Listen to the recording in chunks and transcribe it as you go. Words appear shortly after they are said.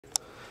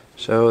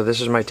So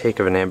this is my take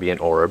of an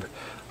ambient orb.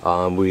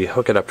 We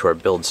hook it up to our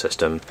build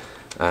system,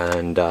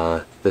 and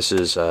this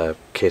is a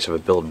case of a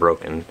build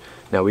broken.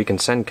 Now we can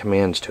send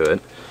commands to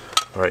it.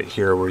 Right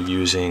here we're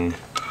using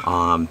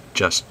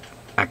just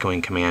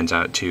echoing commands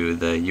out to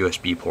the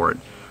USB port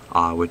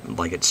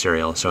like it's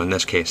serial. So in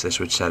this case this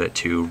would set it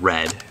to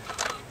red.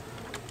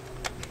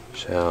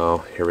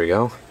 So here we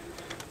go.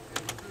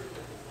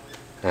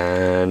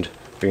 And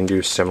we can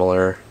do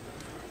similar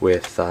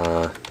with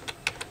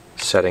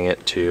setting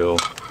it to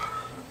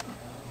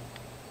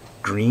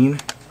green.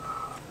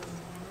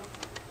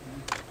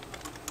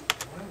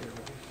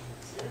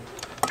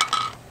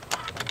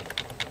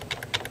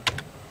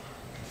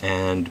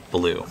 And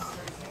blue.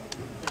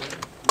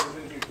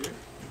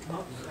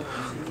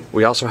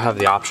 We also have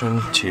the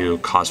option to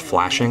cause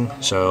flashing,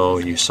 so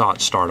you saw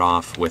it start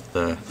off with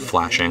the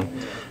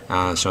flashing.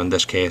 So in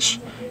this case,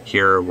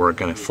 here we're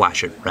going to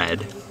flash it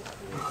red.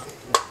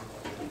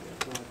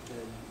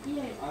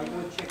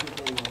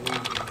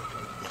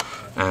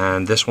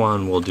 And this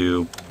one will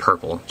do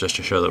purple, just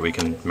to show that we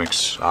can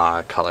mix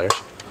colors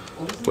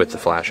with the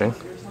flashing.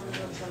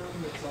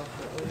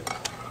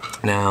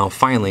 Now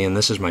finally, and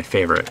this is my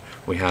favorite,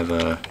 we have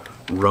a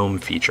roam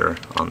feature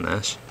on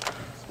this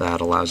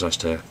that allows us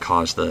to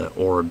cause the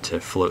orb to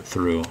float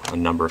through a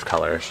number of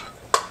colors.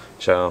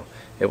 So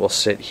it will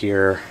sit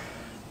here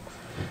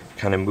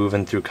kind of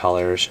moving through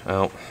colors.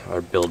 Oh,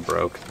 our build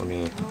broke. Let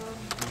me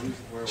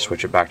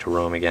switch it back to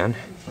roam again.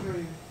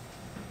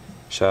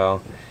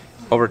 So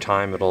over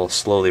time it'll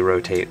slowly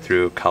rotate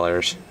through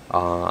colors,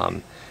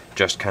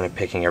 just kind of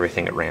picking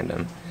everything at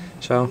random.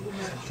 So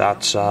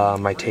that's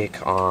my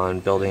take on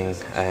building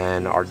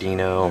an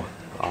Arduino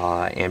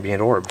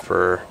Ambient Orb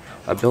for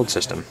a build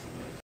system.